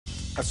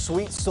A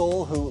sweet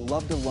soul who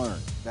loved to learn.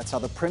 That's how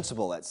the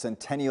principal at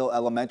Centennial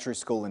Elementary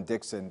School in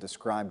Dixon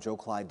described Joe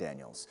Clyde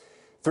Daniels.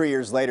 3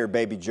 years later,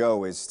 baby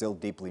Joe is still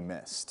deeply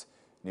missed.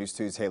 News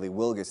 2's Haley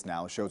Wilgus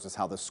now shows us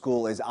how the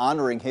school is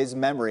honoring his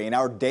memory in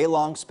our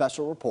day-long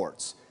special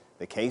reports.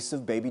 The case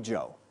of baby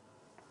Joe.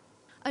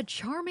 A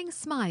charming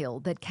smile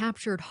that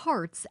captured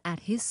hearts at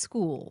his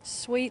school.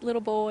 Sweet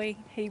little boy.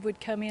 He would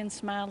come in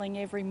smiling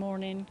every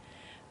morning.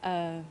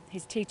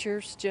 His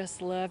teachers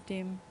just loved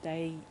him.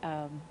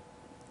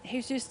 He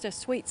was just a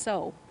sweet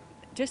soul.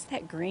 Just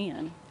that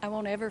grin. I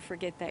won't ever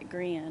forget that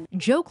grin.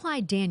 Joe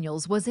Clyde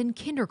Daniels was in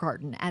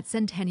kindergarten at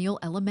Centennial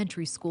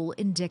Elementary School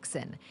in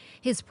Dixon.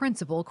 His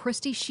principal,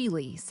 Christy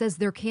Sheely, says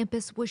their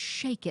campus was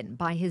shaken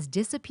by his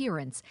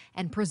disappearance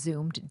and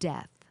presumed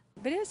death.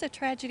 But it was a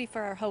tragedy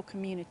for our whole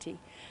community.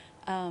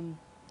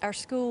 Our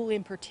school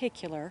in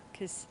particular,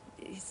 because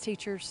his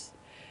teachers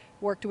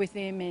worked with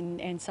him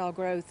and saw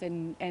growth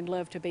and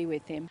loved to be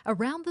with him.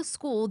 Around the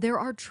school, there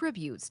are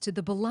tributes to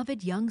the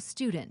beloved young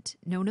student,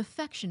 known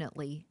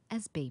affectionately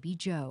as Baby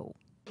Joe.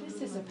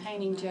 This is a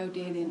painting Joe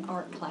did in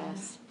art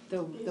class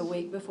the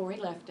week before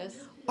he left us.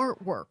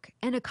 Artwork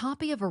and a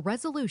copy of a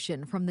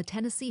resolution from the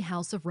Tennessee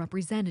House of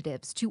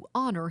Representatives to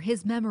honor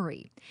his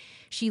memory.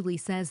 Sheely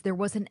says there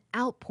was an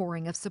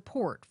outpouring of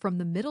support from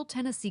the Middle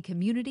Tennessee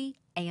community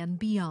and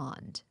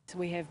beyond.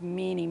 We have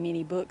many,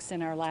 many books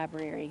in our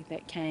library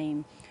that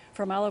came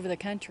from all over the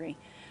country.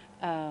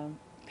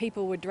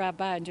 People would drive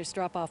by and just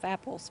drop off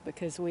apples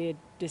because we had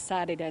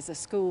decided as a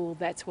school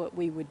that's what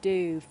we would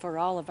do for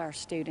all of our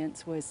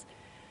students, was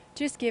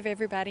just give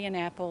everybody an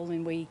apple,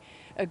 and we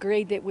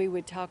agreed that we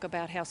would talk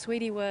about how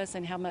sweet he was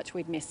and how much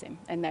we'd miss him,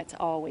 and that's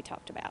all we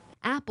talked about.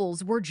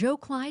 Apples were Joe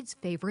Clyde's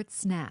favorite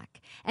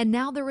snack, and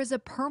now there is a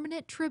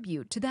permanent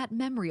tribute to that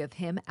memory of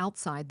him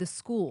outside the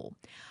school.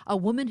 A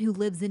woman who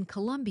lives in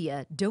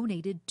Columbia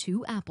donated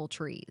 2 apple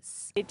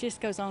trees. It just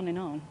goes on and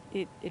on.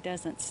 It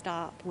doesn't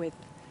stop with,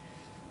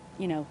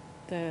 you know,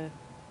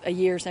 a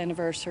year's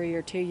anniversary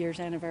or 2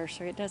 years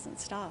anniversary. It doesn't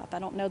stop. I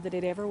don't know that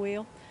it ever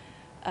will.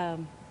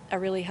 I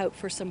really hope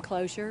for some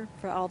closure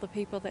for all the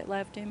people that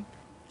loved him.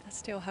 I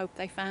still hope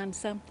they find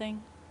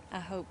something. I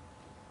hope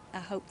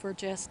for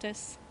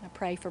justice. I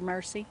pray for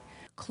mercy.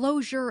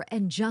 Closure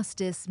and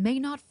justice may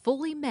not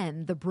fully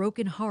mend the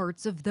broken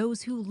hearts of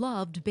those who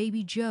loved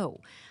baby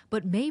Joe,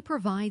 but may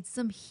provide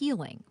some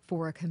healing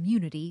for a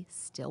community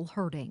still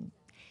hurting.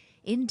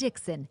 In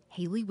Dixon,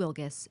 Haley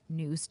Wilgus,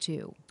 News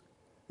 2.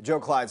 Joe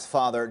Clyde's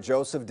father,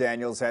 Joseph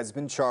Daniels, has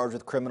been charged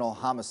with criminal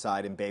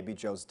homicide in baby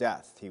Joe's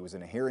death. He was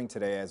in a hearing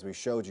today, as we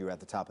showed you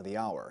at the top of the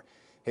hour.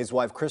 His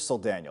wife, Crystal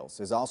Daniels,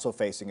 is also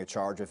facing a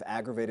charge of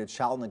aggravated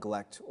child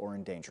neglect or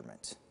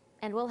endangerment.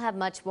 And we'll have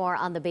much more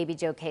on the baby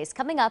Joe case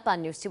coming up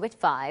on News 2 at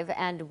 5,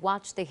 and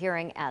watch the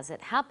hearing as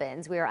it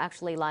happens. We are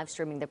actually live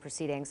streaming the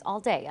proceedings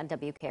all day on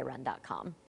WKRN.com.